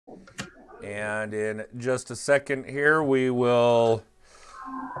And in just a second here, we will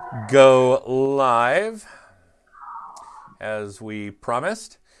go live as we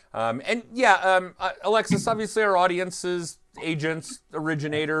promised. Alexis, obviously our audience is agents,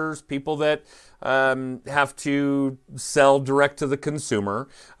 originators, people that have to sell direct to the consumer.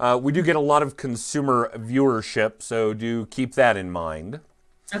 We do get a lot of consumer viewership, so do keep that in mind.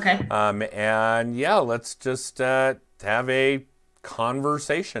 Okay. Let's just have a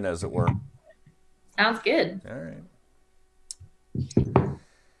conversation, as it were. Sounds good. All right.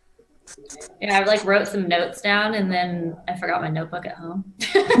 Yeah, I like wrote some notes down and then I forgot my notebook at home.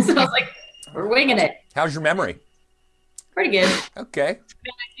 So I was like, we're winging it. How's your memory? Pretty good. Okay. I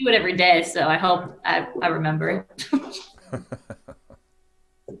do it every day, so I hope I remember it.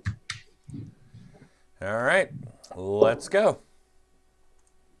 All right. Let's go.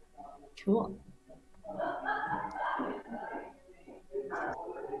 Cool.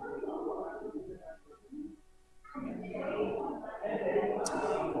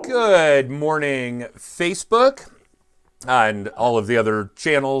 Good morning, Facebook, and all of the other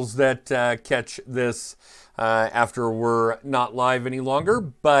channels that catch this after we're not live any longer.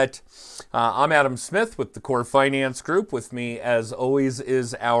 But I'm Adam Smith with the Core Finance Group. With me, as always,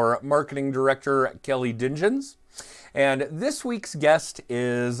 is our marketing director, Kelly Dingens. And this week's guest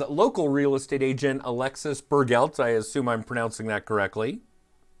is local real estate agent Alexis Bergelt. I assume I'm pronouncing that correctly.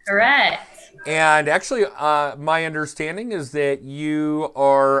 Correct. And actually, my understanding is that you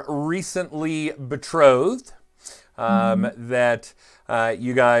are recently betrothed, that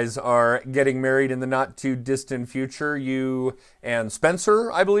you guys are getting married in the not too distant future. You and Spencer,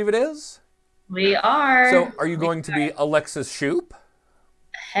 I believe it is. We are. So are you going to be Alexis Shoup?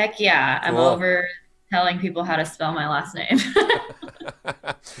 Heck yeah. I'm Cool. over telling people how to spell my last name.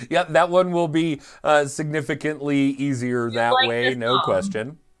 Yeah, that one will be significantly easier that like way, this no song.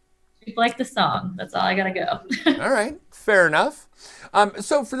 question. Like the song. That's all I gotta go. All right, fair enough.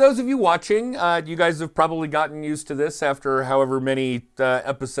 So for those of you watching, you guys have probably gotten used to this after however many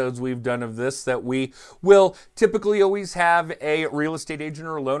episodes we've done of this, that we will typically always have a real estate agent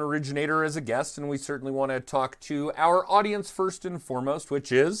or a loan originator as a guest, and we certainly want to talk to our audience first and foremost,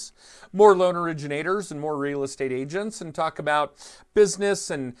 which is more loan originators and more real estate agents, and talk about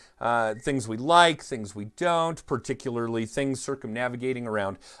business and things we like, things we don't, particularly things circumnavigating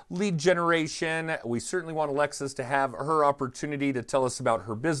around lead generation. We certainly want Alexis to have her opportunity to tell us about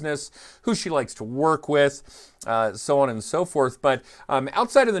her business, who she likes to work with, so on and so forth. But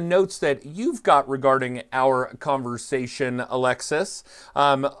outside of the notes that you've got regarding our conversation, Alexis,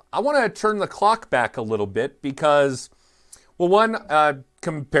 I want to turn the clock back a little bit because, well, one,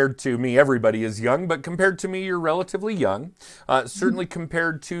 compared to me, everybody is young, but compared to me, you're relatively young. Certainly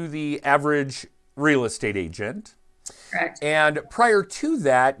compared to the average real estate agent. Correct. And prior to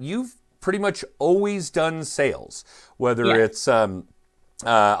that, you've pretty much always done sales, whether Yeah. it's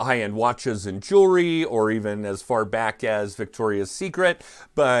high-end watches and jewelry, or even as far back as Victoria's Secret.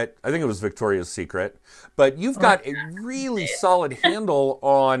 But I think it was Victoria's Secret. But you've got a really solid handle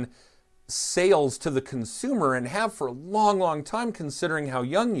on sales to the consumer, and have for a long, long time, considering how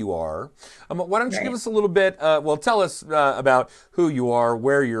young you are. Why don't you give us a little bit, tell us about who you are,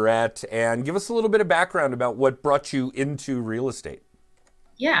 where you're at, and give us a little bit of background about what brought you into real estate.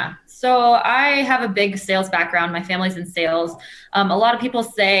 Yeah. So I have a big sales background. My family's in sales. A lot of people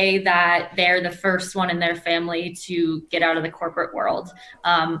say that they're the first one in their family to get out of the corporate world.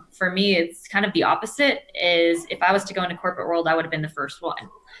 For me, it's kind of the opposite. Is if I was to go into corporate world, I would have been the first one.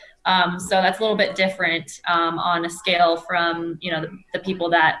 So that's a little bit different on a scale from, the people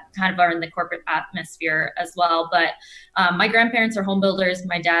that kind of are in the corporate atmosphere as well. But my grandparents are home builders.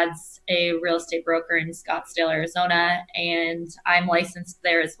 My dad's a real estate broker in Scottsdale, Arizona, and I'm licensed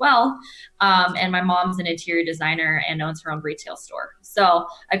there as well. And my mom's an interior designer and owns her own retail store. So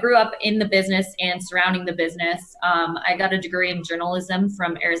I grew up in the business and surrounding the business. I got a degree in journalism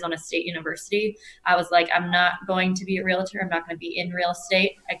from Arizona State University. I was like, I'm not going to be a realtor. I'm not going to be in real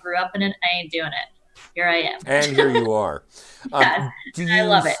estate. I grew up in it. I ain't doing it. Here I am. And here you are. Yes, I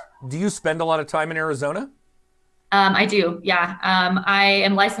love it. Do you spend a lot of time in Arizona? I do. Yeah. I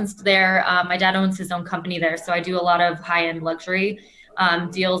am licensed there. My dad owns his own company there. So I do a lot of high-end luxury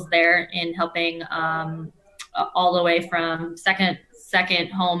deals there in helping all the way from second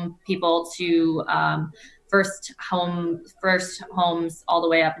home people to first homes all the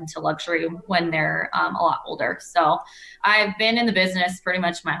way up into luxury when they're a lot older. So I've been in the business pretty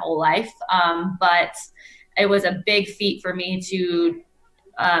much my whole life. But it was a big feat for me to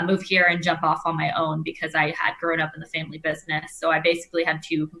move here and jump off on my own because I had grown up in the family business. So I basically had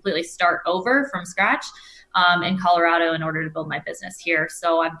to completely start over from scratch in Colorado in order to build my business here.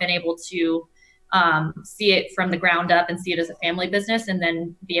 So I've been able to see it from the ground up and see it as a family business, and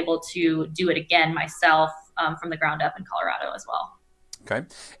then be able to do it again myself from the ground up in Colorado as well. Okay.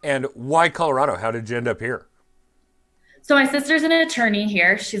 And why Colorado? How did you end up here? So my sister's an attorney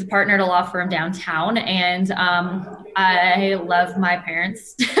here. She's a partner at a law firm downtown, and I love my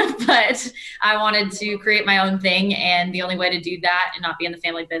parents, but I wanted to create my own thing, and the only way to do that and not be in the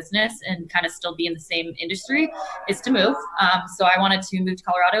family business and kind of still be in the same industry is to move. So I wanted to move to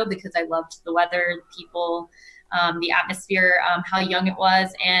Colorado because I loved the weather, the people, the atmosphere, how young it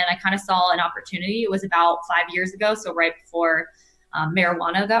was, and I kind of saw an opportunity. It was about 5 years ago, so right before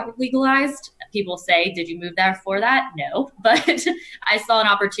marijuana got legalized. People say, did you move there for that? No, but I saw an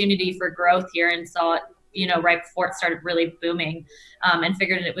opportunity for growth here and saw it, right before it started really booming, and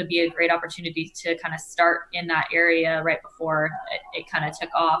figured it would be a great opportunity to kind of start in that area right before it kind of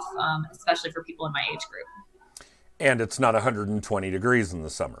took off, especially for people in my age group. And it's not 120 degrees in the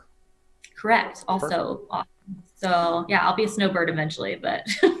summer. Correct. Also, awesome. So yeah, I'll be a snowbird eventually, but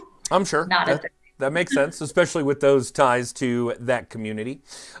I'm sure not at that makes sense, especially with those ties to that community.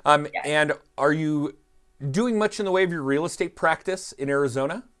 Yeah. And are you doing much in the way of your real estate practice in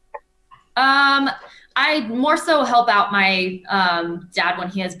Arizona? I more so help out my dad when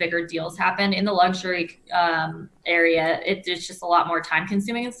he has bigger deals happen in the luxury area. It's just a lot more time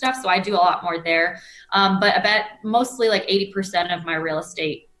consuming and stuff. So I do a lot more there. But I bet mostly like 80% of my real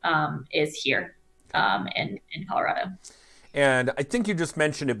estate is here in Colorado. And I think you just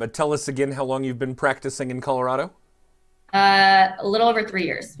mentioned it, but tell us again how long you've been practicing in Colorado? A little over 3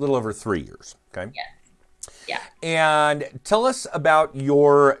 years. A little over 3 years. Okay. Yeah. And tell us about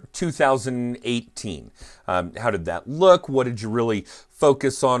your 2018. How did that look? What did you really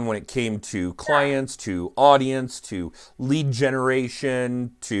focus on when it came to clients, to audience, to lead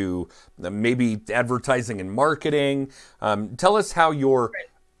generation, to maybe advertising and marketing? Tell us how your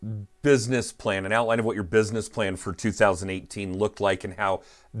business plan, an outline of what your business plan for 2018 looked like and how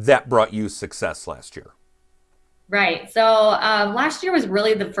that brought you success last year. Right. So last year was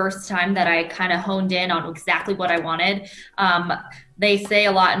really the first time that I kind of honed in on exactly what I wanted. They say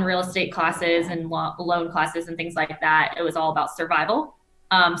a lot in real estate classes and loan classes and things like that. It was all about survival.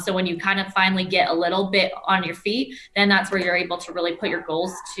 So when you kind of finally get a little bit on your feet, then that's where you're able to really put your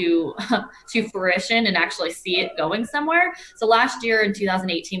goals to fruition and actually see it going somewhere. So last year in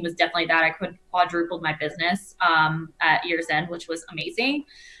 2018 was definitely that. I quadrupled my business at year's end, which was amazing.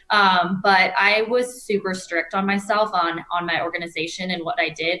 But I was super strict on myself on my organization and what I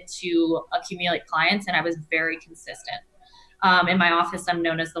did to accumulate clients, and I was very consistent. In my office, I'm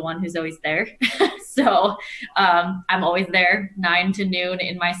known as the one who's always there. So I'm always there 9 to noon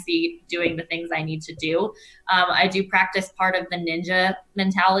in my seat doing the things I need to do. I do practice part of the ninja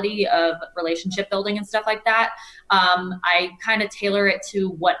mentality of relationship building and stuff like that. I kind of tailor it to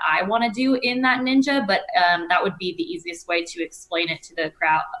what I want to do in that ninja, but that would be the easiest way to explain it to the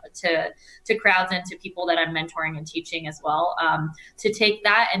crowd, to crowds and to people that I'm mentoring and teaching as well. To take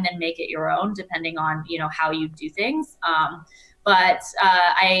that and then make it your own, depending on how you do things. But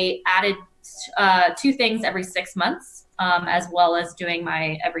I added 2 things every 6 months, as well as doing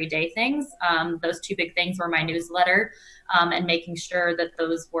my everyday things. Those 2 big things were my newsletter and making sure that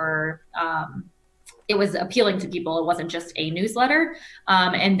those were it was appealing to people. It wasn't just a newsletter.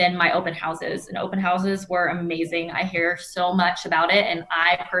 And then my open houses. And open houses were amazing. I hear so much about it. And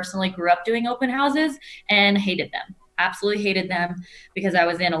I personally grew up doing open houses and hated them. Absolutely hated them because I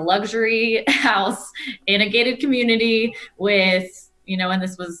was in a luxury house in a gated community with, and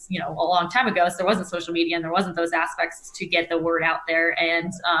this was, a long time ago. So there wasn't social media and there wasn't those aspects to get the word out there.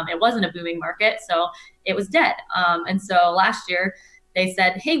 And it wasn't a booming market. So it was dead. And so last year they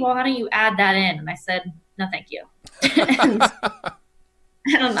said, hey, well, why don't you add that in? And I said, no, thank you. And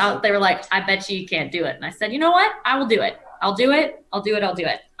I don't know. They were like, I bet you can't do it. And I said, you know what? I will do it. I'll do it.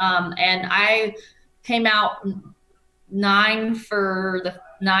 And I came out 9 for the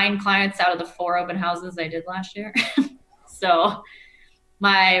 9 clients out of the 4 open houses I did last year. So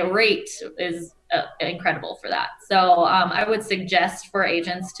my rate is incredible for that. So I would suggest for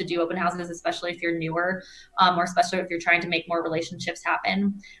agents to do open houses, especially if you're newer, or especially if you're trying to make more relationships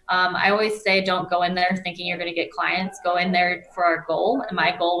happen. I always say don't go in there thinking you're going to get clients. Go in there for our goal. And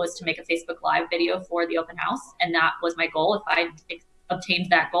my goal was to make a Facebook Live video for the open house. And that was my goal. If I obtained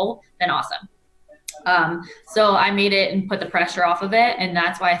that goal, then awesome. So I made it and put the pressure off of it. And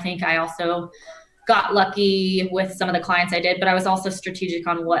that's why I think I also got lucky with some of the clients I did, but I was also strategic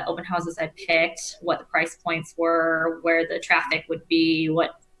on what open houses I picked, what the price points were, where the traffic would be,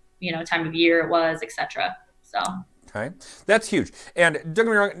 what, time of year it was, etc. So. Okay, that's huge. And don't get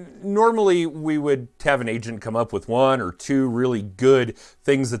me wrong, normally we would have an agent come up with one or two really good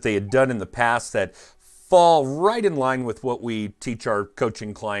things that they had done in the past that fall right in line with what we teach our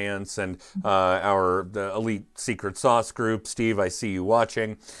coaching clients and the elite secret sauce group. Steve, I see you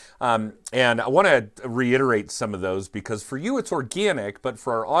watching. And I want to reiterate some of those because for you it's organic, but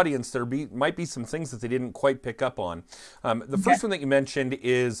for our audience might be some things that they didn't quite pick up on. The first one that you mentioned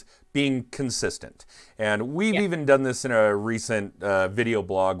is being consistent. And we've even done this in a recent video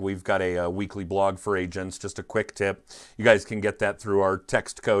blog. We've got a weekly blog for agents, just a quick tip. You guys can get that through our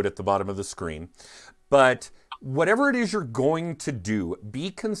text code at the bottom of the screen. But whatever it is you're going to do,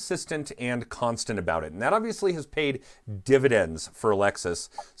 be consistent and constant about it. And that obviously has paid dividends for Alexis.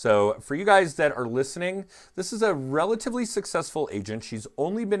 So for you guys that are listening, this is a relatively successful agent. She's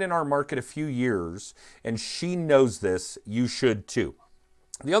only been in our market a few years, and she knows this. You should too.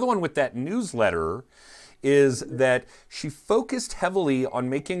 The other one with that newsletter is that she focused heavily on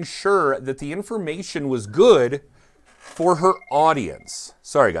making sure that the information was good for her audience.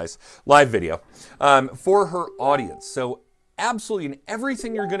 Sorry guys, live video. For her audience. So absolutely in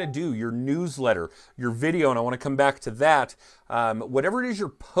everything you're gonna do, your newsletter, your video, and I wanna come back to that, whatever it is you're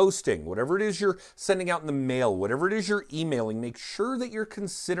posting, whatever it is you're sending out in the mail, whatever it is you're emailing, make sure that you're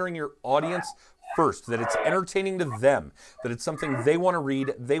considering your audience first, that it's entertaining to them, that it's something they wanna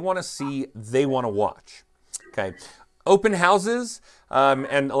read, they wanna see, they wanna watch. Okay. Open houses,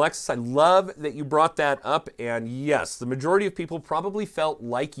 and Alexis, I love that you brought that up. And yes, the majority of people probably felt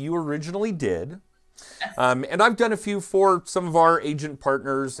like you originally did. And I've done a few for some of our agent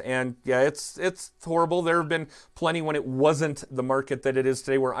partners, and yeah, it's horrible. There have been plenty when it wasn't the market that it is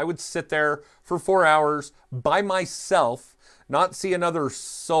today, where I would sit there for 4 hours by myself, not see another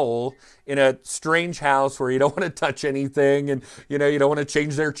soul in a strange house where you don't want to touch anything and you don't want to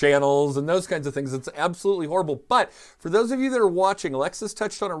change their channels and those kinds of things. It's absolutely horrible. But for those of you that are watching, Alexis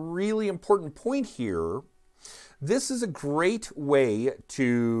touched on a really important point here. This is a great way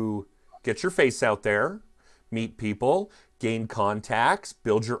to get your face out there, meet people, gain contacts,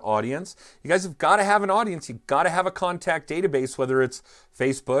 build your audience. You guys have got to have an audience. You've got to have a contact database, whether it's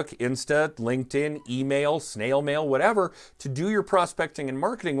Facebook, Insta, LinkedIn, email, snail mail, whatever, to do your prospecting and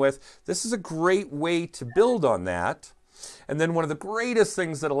marketing with. This is a great way to build on that. And then one of the greatest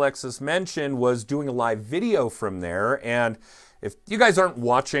things that Alexis mentioned was doing a live video from there. And if you guys aren't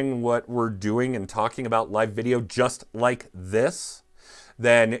watching what we're doing and talking about live video just like this,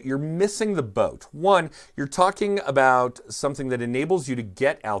 then you're missing the boat. One, you're talking about something that enables you to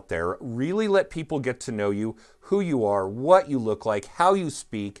get out there, really let people get to know you, who you are, what you look like, how you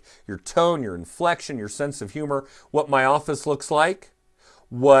speak, your tone, your inflection, your sense of humor, what my office looks like,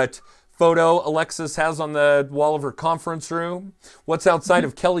 what photo Alexis has on the wall of her conference room, what's outside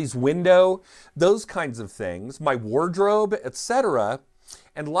of Kelly's window, those kinds of things, my wardrobe, etc.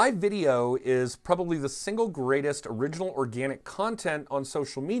 And live video is probably the single greatest original organic content on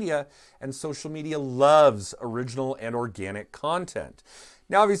social media, and social media loves original and organic content.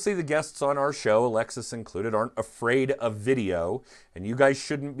 Now, obviously, the guests on our show, Alexis included, aren't afraid of video, and you guys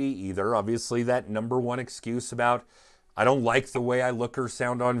shouldn't be either. Obviously, that number one excuse about, I don't like the way I look or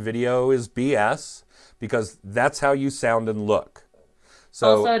sound on video is BS, because that's how you sound and look.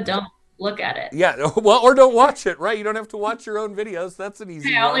 So, also, don't look at it. Yeah, well, or don't watch it, right? You don't have to watch your own videos. That's an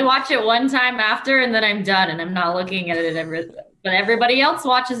easy one. I only watch it one time after, and then I'm done, and I'm not looking at it ever. But everybody else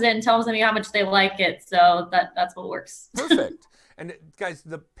watches it and tells me how much they like it, so that's what works. Perfect. And guys,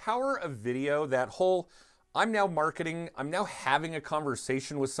 the power of video, that whole, I'm now marketing, I'm now having a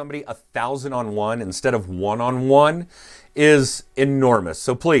conversation with somebody 1,000-on-1 instead of 1-on-1 is enormous.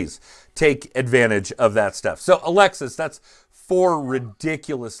 So please take advantage of that stuff. So Alexis, that's 4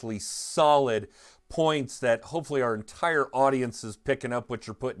 ridiculously solid points that hopefully our entire audience is picking up what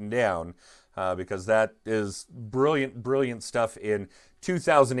you're putting down, because that is brilliant, brilliant stuff in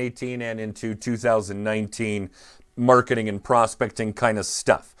 2018 and into 2019 marketing and prospecting kind of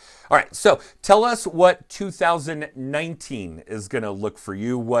stuff. All right, so tell us what 2019 is going to look for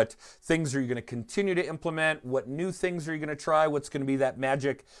you. What things are you going to continue to implement? What new things are you going to try? What's going to be that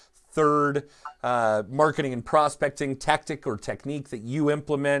magic third marketing and prospecting tactic or technique that you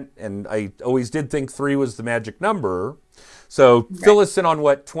implement? And I always did think 3 was the magic number. So fill us in on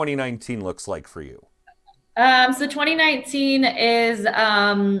what 2019 looks like for you. So 2019 is,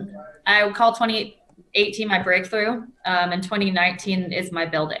 I would call 2018 my breakthrough, and 2019 is my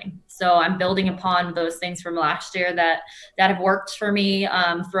building. So I'm building upon those things from last year that have worked for me,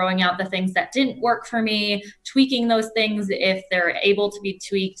 throwing out the things that didn't work for me, tweaking those things if they're able to be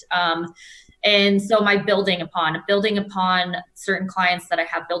tweaked. And so my building upon certain clients that I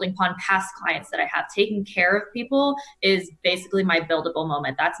have, building upon past clients that I have, taking care of people is basically my buildable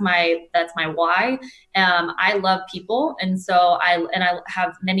moment. That's my why. I love people. And so I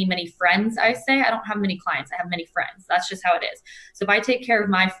have many friends. I don't have many clients. I have many friends. That's just how it is. So if I take care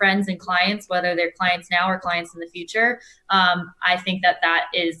of my friends and clients, whether they're clients now or clients in the future, I think that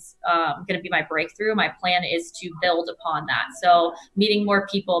is going to be my breakthrough. My plan is to build upon that. So meeting more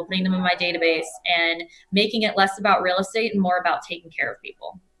people, putting them in my database, and making it less about real estate and more about taking care of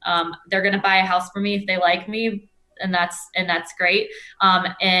people. They're going to buy a house for me if they like me, and that's great. That's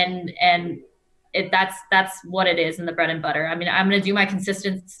what it is in the bread and butter. I mean, I'm going to do my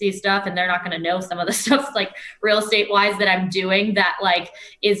consistency stuff, and they're not going to know some of the stuff like real estate wise that I'm doing that like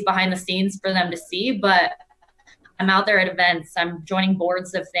is behind the scenes for them to see. But I'm out there at events. I'm joining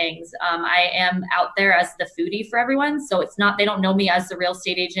boards of things. I am out there as the foodie for everyone. So it's not, they don't know me as the real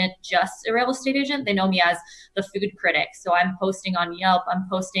estate agent, just a real estate agent. They know me as the food critic. So I'm posting on Yelp. I'm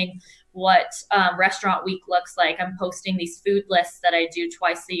posting what restaurant week looks like. I'm posting these food lists that I do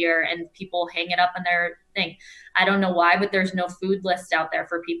twice a year, and people hang it up on their thing. I don't know why, but there's no food list out there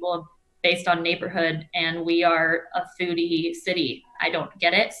for people based on neighborhood, and we are a foodie city. I don't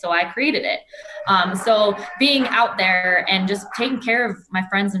get it, so I created it. So being out there and just taking care of my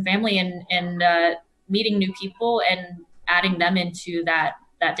friends and family, and meeting new people and adding them into that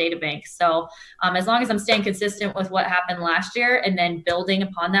data bank. So as long as I'm staying consistent with what happened last year, and then building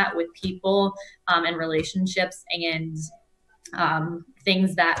upon that with people and relationships and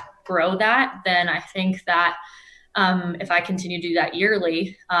things that grow that, then I think that if I continue to do that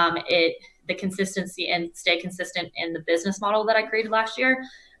yearly, the consistency and stay consistent in the business model that I created last year,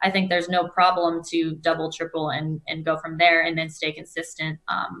 I think there's no problem to double, triple, and go from there, and then stay consistent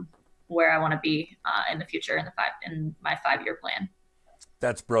where I want to be in the future in my 5-year plan.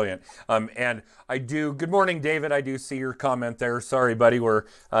 That's brilliant. And good morning, David. I do see your comment there. Sorry, buddy. We're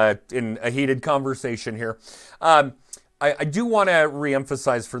in a heated conversation here. I do want to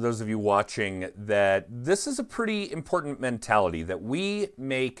reemphasize for those of you watching that this is a pretty important mentality, that we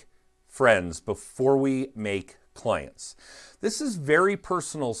make friends before we make clients. This is very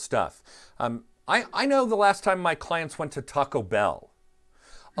personal stuff. I know the last time my clients went to Taco Bell.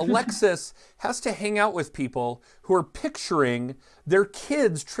 Alexis has to hang out with people who are picturing their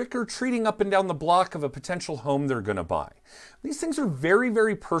kids trick-or-treating up and down the block of a potential home they're going to buy. These things are very,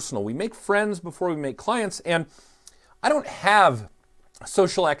 very personal. We make friends before we make clients, and I don't have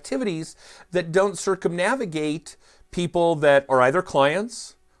social activities that don't circumnavigate people that are either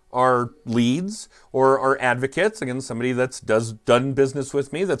clients, are leads, or are advocates. Again, somebody that's done business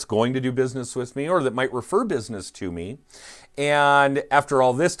with me, that's going to do business with me, or that might refer business to me. And after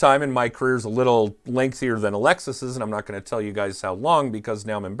all this time, and my career's a little lengthier than Alexis's, and I'm not going to tell you guys how long because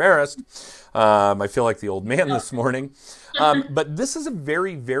now I'm embarrassed. I feel like the old man this morning. But this is a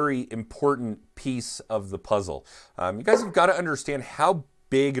very, very important piece of the puzzle. You guys have got to understand how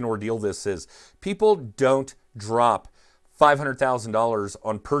big an ordeal this is. People don't drop $500,000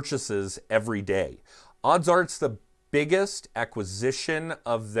 on purchases every day. Odds are it's the biggest acquisition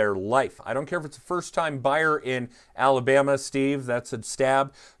of their life. I don't care if it's a first-time buyer in Alabama, Steve, that's a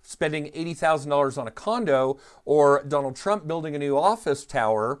stab, spending $80,000 on a condo, or Donald Trump building a new office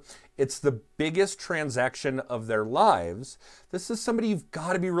tower. It's the biggest transaction of their lives. This is somebody you've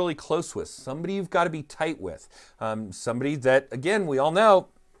got to be really close with, somebody you've got to be tight with, somebody that, again, we all know,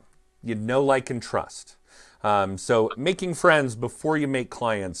 you know, like, and trust. So making friends before you make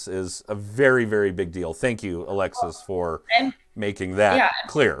clients is a very, very big deal. Thank you, Alexis, for making that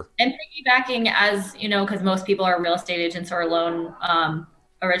clear. And piggybacking, as you know, because most people are real estate agents or loan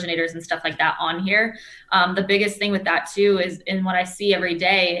originators and stuff like that on here. The biggest thing with that too is, and what I see every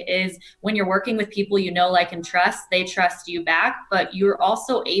day is when you're working with people you know, like, and trust, they trust you back, but you're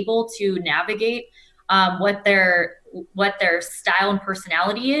also able to navigate what their style and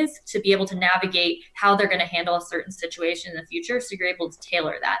personality is, to be able to navigate how they're going to handle a certain situation in the future. So you're able to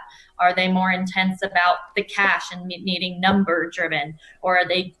tailor that. Are they more intense about the cash and needing number driven, or are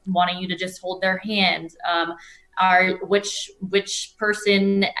they wanting you to just hold their hand? Which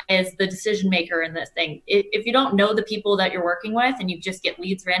person is the decision maker in this thing? If you don't know the people that you're working with and you just get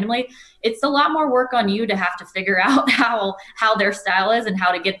leads randomly, it's a lot more work on you to have to figure out how their style is and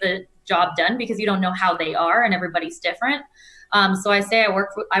how to get the job done, because you don't know how they are, and everybody's different. So I say I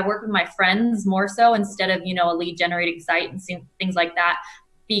work with my friends more so, instead of, you know, a lead generating site and things like that.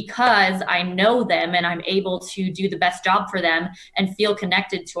 because I know them and I'm able to do the best job for them and feel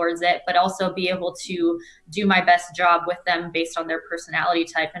connected towards it, but also be able to do my best job with them based on their personality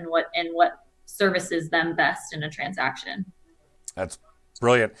type and what services them best in a transaction. That's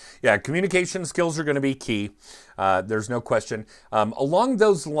brilliant. Yeah, communication skills are going to be key. There's no question. Along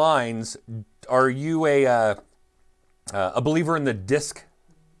those lines, are you a believer in the DISC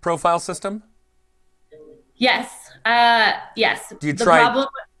profile system? Yes. Yes. Do you The try? problem,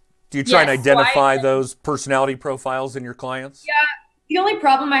 Do you try and yes. So identify those personality profiles in your clients? yeah, the only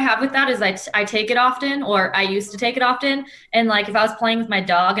problem I have with that is I take it often, or I used to take it often. And like if I was playing with my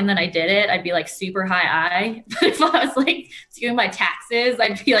dog and then I did it, I'd be like super high I. But if I was like doing my taxes,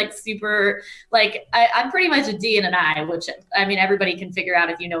 I'd be like super, like I'm pretty much a D and an I, which I mean, everybody can figure out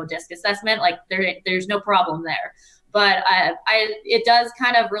if you know a DISC assessment, like there's no problem there. But it does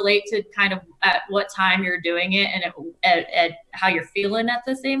kind of relate to kind of at what time you're doing it and at how you're feeling at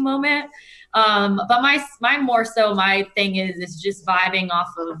the same moment. But my more so my thing is just vibing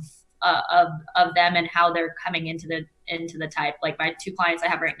off of them and how they're coming into the type. Like my two clients I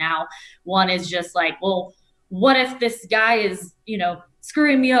have right now, one is just like, well, what if this guy is,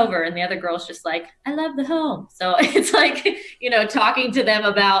 screwing me over? And the other girl's just like, I love the home. So it's like, talking to them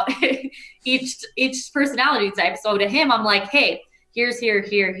about each personality type. So to him, I'm like, hey, here's here,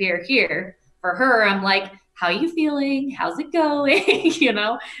 here, here, here. For her, I'm like, how are you feeling? How's it going?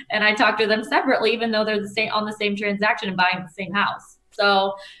 And I talk to them separately, even though they're on the same transaction and buying the same house.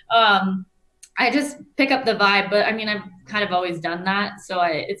 So I just pick up the vibe, but I mean, I've kind of always done that. So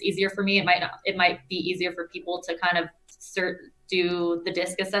it's easier for me. It might be easier for people to kind of do the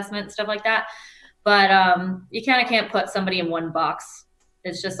DISC assessment, stuff like that. But you kind of can't put somebody in one box.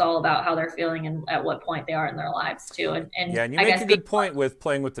 It's just all about how they're feeling and at what point they are in their lives too. And yeah, and you I make guess a good point with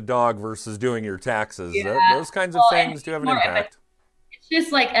playing with the dog versus doing your taxes. Yeah. Those kinds of things do have an impact. It's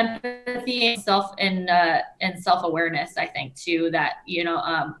just like empathy and self-awareness, I think too, that,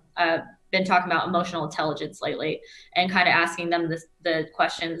 I've been talking about emotional intelligence lately and kind of asking them the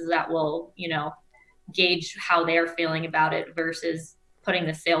questions that will, gauge how they're feeling about it versus putting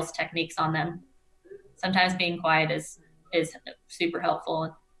the sales techniques on them. Sometimes being quiet is super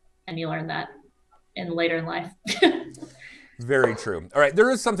helpful, and you learn that later in life. Very true. All right, there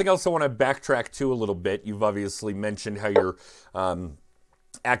is something else I want to backtrack to a little bit. You've obviously mentioned how you're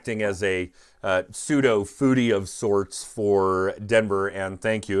acting as a pseudo foodie of sorts for Denver, and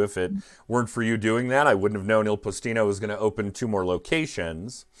thank you. If it weren't for you doing that, I wouldn't have known Il Postino was going to open 2 more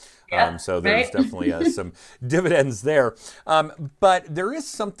locations. Yeah, so there's definitely some dividends there. But there is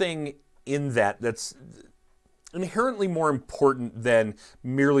something in that's inherently more important than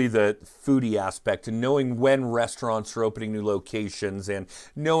merely the foodie aspect, and knowing when restaurants are opening new locations and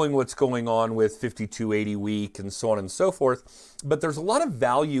knowing what's going on with 5280 week and so on and so forth. But there's a lot of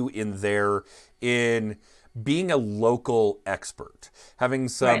value in being a local expert, having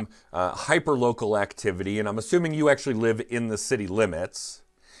some hyper local activity. And I'm assuming you actually live in the city limits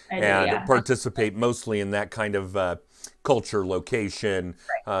and participate mostly in that kind of culture, location,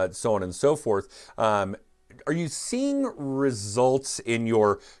 so on and so forth. Are you seeing results in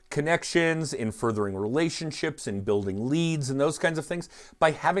your connections, in furthering relationships, in building leads and those kinds of things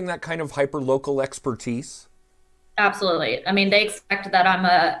by having that kind of hyper-local expertise? Absolutely. I mean, they expect that I'm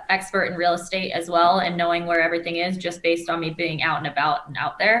an expert in real estate as well and knowing where everything is just based on me being out and about and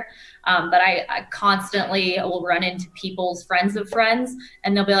out there. But I constantly will run into people's friends of friends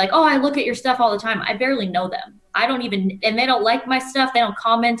and they'll be like, oh, I look at your stuff all the time. I barely know them. And they don't like my stuff. They don't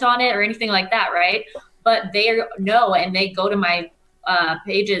comment on it or anything like that, right? But they know, and they go to my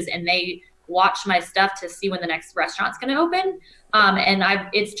pages and they watch my stuff to see when the next restaurant's going to open. And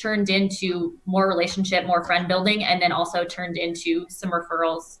it's turned into more relationship, more friend building, and then also turned into some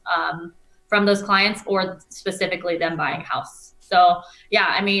referrals from those clients or specifically them buying a house. So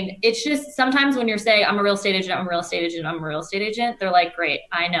yeah, I mean, it's just sometimes when you're saying I'm a real estate agent, I'm a real estate agent, I'm a real estate agent, they're like, great,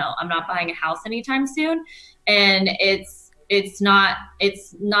 I know I'm not buying a house anytime soon. And it's not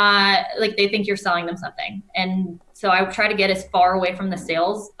like they think you're selling them something. And so I try to get as far away from the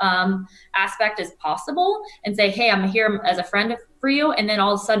sales aspect as possible and say, hey, I'm here as a friend for you. And then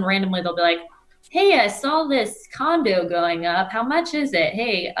all of a sudden randomly they'll be like, hey, I saw this condo going up. How much is it?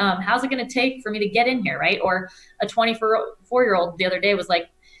 Hey, how's it going to take for me to get in here, right? Or a 24-year-old the other day was like,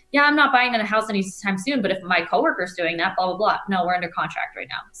 yeah, I'm not buying a house anytime soon, but if my coworker's doing that, blah, blah, blah. No, we're under contract right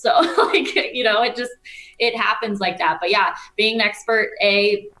now. So it happens like that. But yeah, being an expert,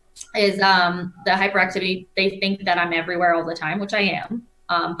 is the hyperactivity. They think that I'm everywhere all the time, which I am.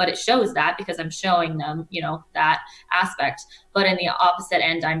 But it shows that because I'm showing them, that aspect. But in the opposite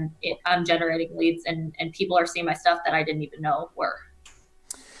end, I'm generating leads and people are seeing my stuff that I didn't even know were.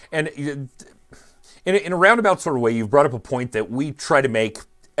 And in a roundabout sort of way, you've brought up a point that we try to make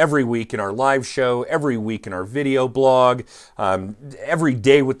every week in our live show, every week in our video blog, every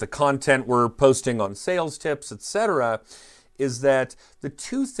day with the content we're posting on sales tips, etc., is that the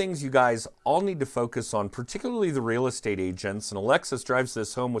two things you guys all need to focus on, particularly the real estate agents, and Alexis drives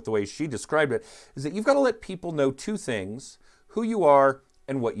this home with the way she described it, is that you've got to let people know two things: who you are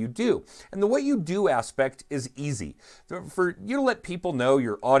and what you do. And the what you do aspect is easy. For you to let people know,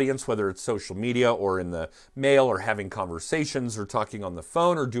 your audience, whether it's social media or in the mail or having conversations or talking on the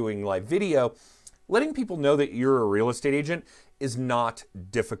phone or doing live video, letting people know that you're a real estate agent is not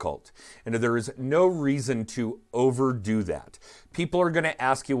difficult. And there is no reason to overdo that. People are going to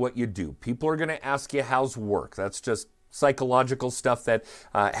ask you what you do. People are going to ask you how's work. That's just psychological stuff that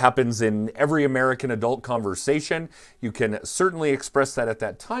happens in every American adult conversation. You can certainly express that at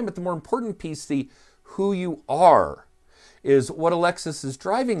that time, but the more important piece, the who you are, is what Alexis is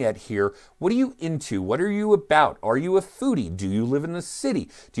driving at here. What are you into? What are you about? Are you a foodie? Do you live in the city?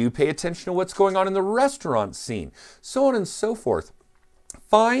 Do you pay attention to what's going on in the restaurant scene? So on and so forth.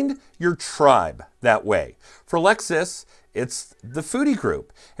 Find your tribe that way. For Alexis, it's the foodie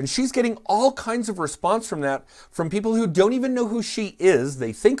group. And she's getting all kinds of response from that, from people who don't even know who she is.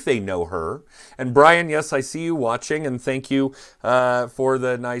 They think they know her. And Brian, yes, I see you watching, and thank you for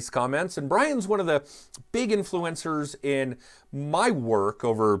the nice comments. And Brian's one of the big influencers in my work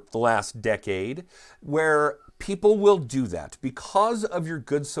over the last decade, where people will do that because of your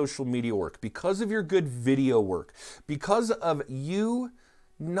good social media work, because of your good video work, because of you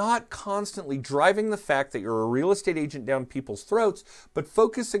not constantly driving the fact that you're a real estate agent down people's throats, but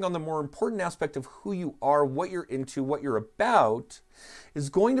focusing on the more important aspect of who you are, what you're into, what you're about,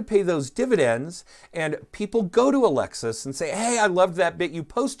 is going to pay those dividends. And people go to Alexis and say, hey, I loved that bit you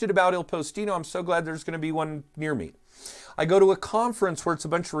posted about Il Postino. I'm so glad there's going to be one near me. I go to a conference where it's a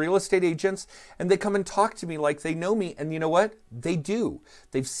bunch of real estate agents and they come and talk to me like they know me. And you know what? They do.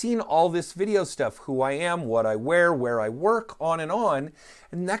 They've seen all this video stuff, who I am, what I wear, where I work, on.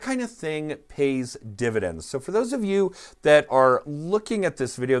 And that kind of thing pays dividends. So for those of you that are looking at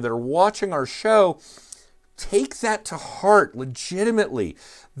this video, that are watching our show, take that to heart legitimately.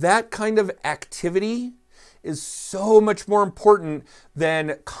 That kind of activity is so much more important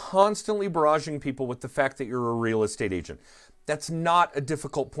than constantly barraging people with the fact that you're a real estate agent. That's not a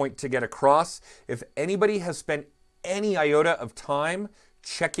difficult point to get across. If anybody has spent any iota of time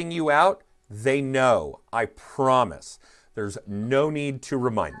checking you out, they know. I promise. There's no need to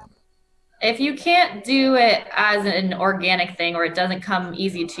remind them. If you can't do it as an organic thing, or it doesn't come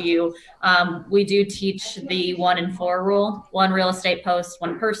easy to you, we do teach the 1 in 4 rule: 1 real estate post,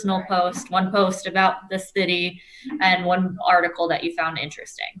 1 personal post, 1 post about the city, and 1 article that you found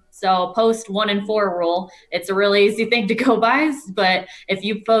interesting. So post 1 in 4 rule, it's a really easy thing to go by, but if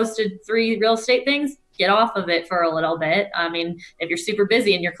you posted 3 real estate things, get off of it for a little bit. I mean, if you're super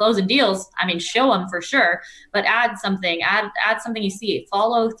busy and you're closing deals, I mean, show them for sure, but add something you see.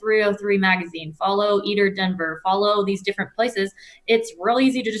 Follow 303 magazine, follow Eater Denver, follow these different places. It's real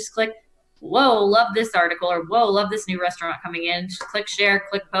easy to just click, whoa, love this article, or whoa, love this new restaurant coming in. Just click share,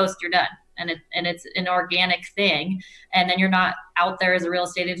 click post, you're done. And it's an organic thing. And then you're not out there as a real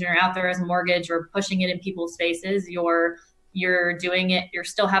estate agent or out there as a mortgage or pushing it in people's faces. You're doing it, you're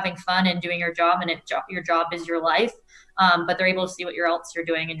still having fun and doing your job, and your job is your life. But they're able to see what else you're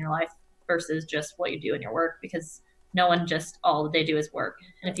doing in your life versus just what you do in your work, because no one just all they do is work.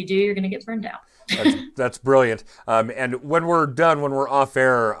 And if you do, you're going to get burned out. That's brilliant. And when we're done, when we're off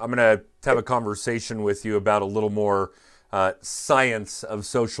air, I'm going to have a conversation with you about a little more science of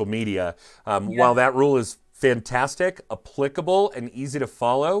social media. While that rule is fantastic, applicable, and easy to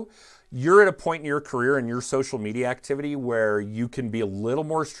follow, you're at a point in your career and your social media activity where you can be a little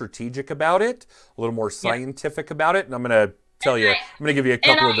more strategic about it, a little more scientific about it. And I'm going to tell you, I'm going to give you a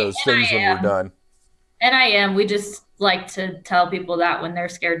couple of those things when we're done. And I am. We just like to tell people that when they're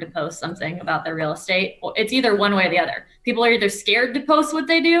scared to post something about their real estate, it's either one way or the other. People are either scared to post what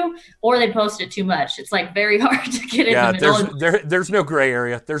they do, or they post it too much. It's like very hard to get in the middle. There's no gray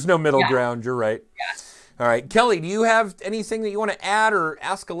area. There's no middle ground. You're right. Yeah. All right, Kelly, do you have anything that you want to add or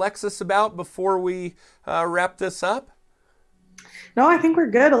ask Alexis about before we wrap this up? No, I think we're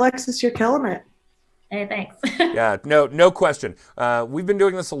good. Alexis, you're killing it. Hey, thanks. Yeah, no question. We've been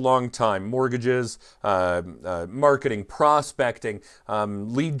doing this a long time. Mortgages, marketing, prospecting,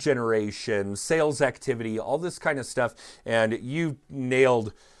 lead generation, sales activity, all this kind of stuff. And you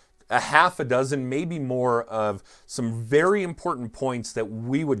nailed a half a dozen, maybe more, of some very important points that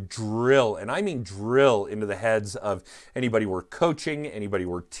we would drill, and I mean drill, into the heads of anybody we're coaching, anybody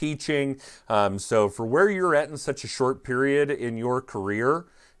we're teaching. So for where you're at in such a short period in your career,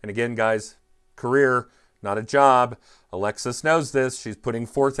 and again, guys, career, not a job. Alexis knows this. She's putting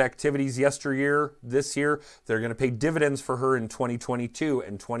forth activities yesteryear, this year. They're going to pay dividends for her in 2022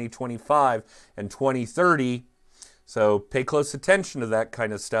 and 2025 and 2030. So pay close attention to that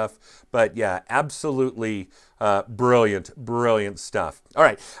kind of stuff. But yeah, absolutely brilliant, brilliant stuff. All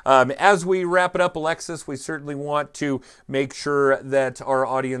right, as we wrap it up, Alexis, we certainly want to make sure that our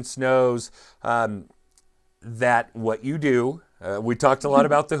audience knows that what you do, we talked a lot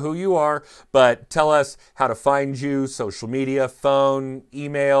about the who you are, but tell us how to find you, social media, phone,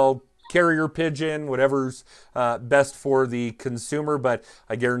 email, carrier pigeon, whatever's best for the consumer. But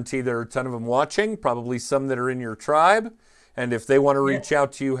I guarantee there are a ton of them watching, probably some that are in your tribe. And if they want to reach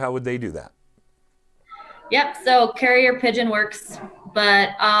out to you, how would they do that? Yep, so carrier pigeon works,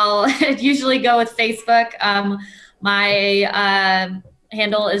 but I'll usually go with Facebook. My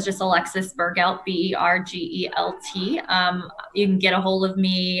handle is just Alexis Bergelt, Bergelt. You can get a hold of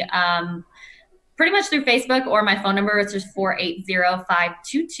me pretty much through Facebook or my phone number, which is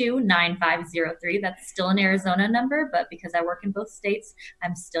 480-522-9503. That's still an Arizona number, but because I work in both states,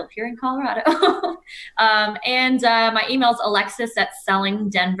 I'm still here in Colorado. And my email is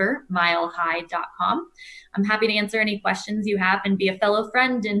alexis@sellingdenvermilehigh.com. I'm happy to answer any questions you have and be a fellow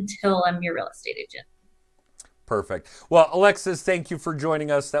friend until I'm your real estate agent. Perfect. Well, Alexis, thank you for joining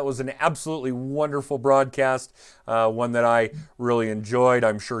us. That was an absolutely wonderful broadcast, one that I really enjoyed.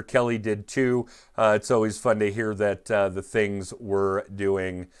 I'm sure Kelly did too. It's always fun to hear that the things we're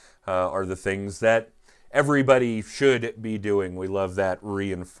doing are the things that everybody should be doing. We love that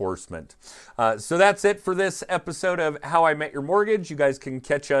reinforcement. So that's it for this episode of How I Met Your Mortgage. You guys can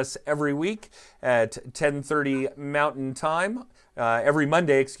catch us every week at 10:30 Mountain Time. Every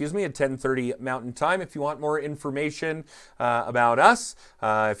Monday, at 10:30 Mountain Time. If you want more information about us,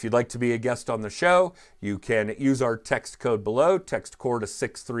 if you'd like to be a guest on the show, you can use our text code below. Text core to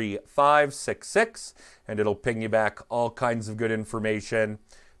 63566, and it'll ping you back all kinds of good information.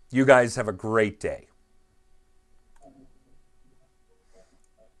 You guys have a great day.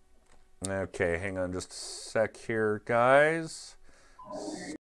 Okay, hang on just a sec here, guys.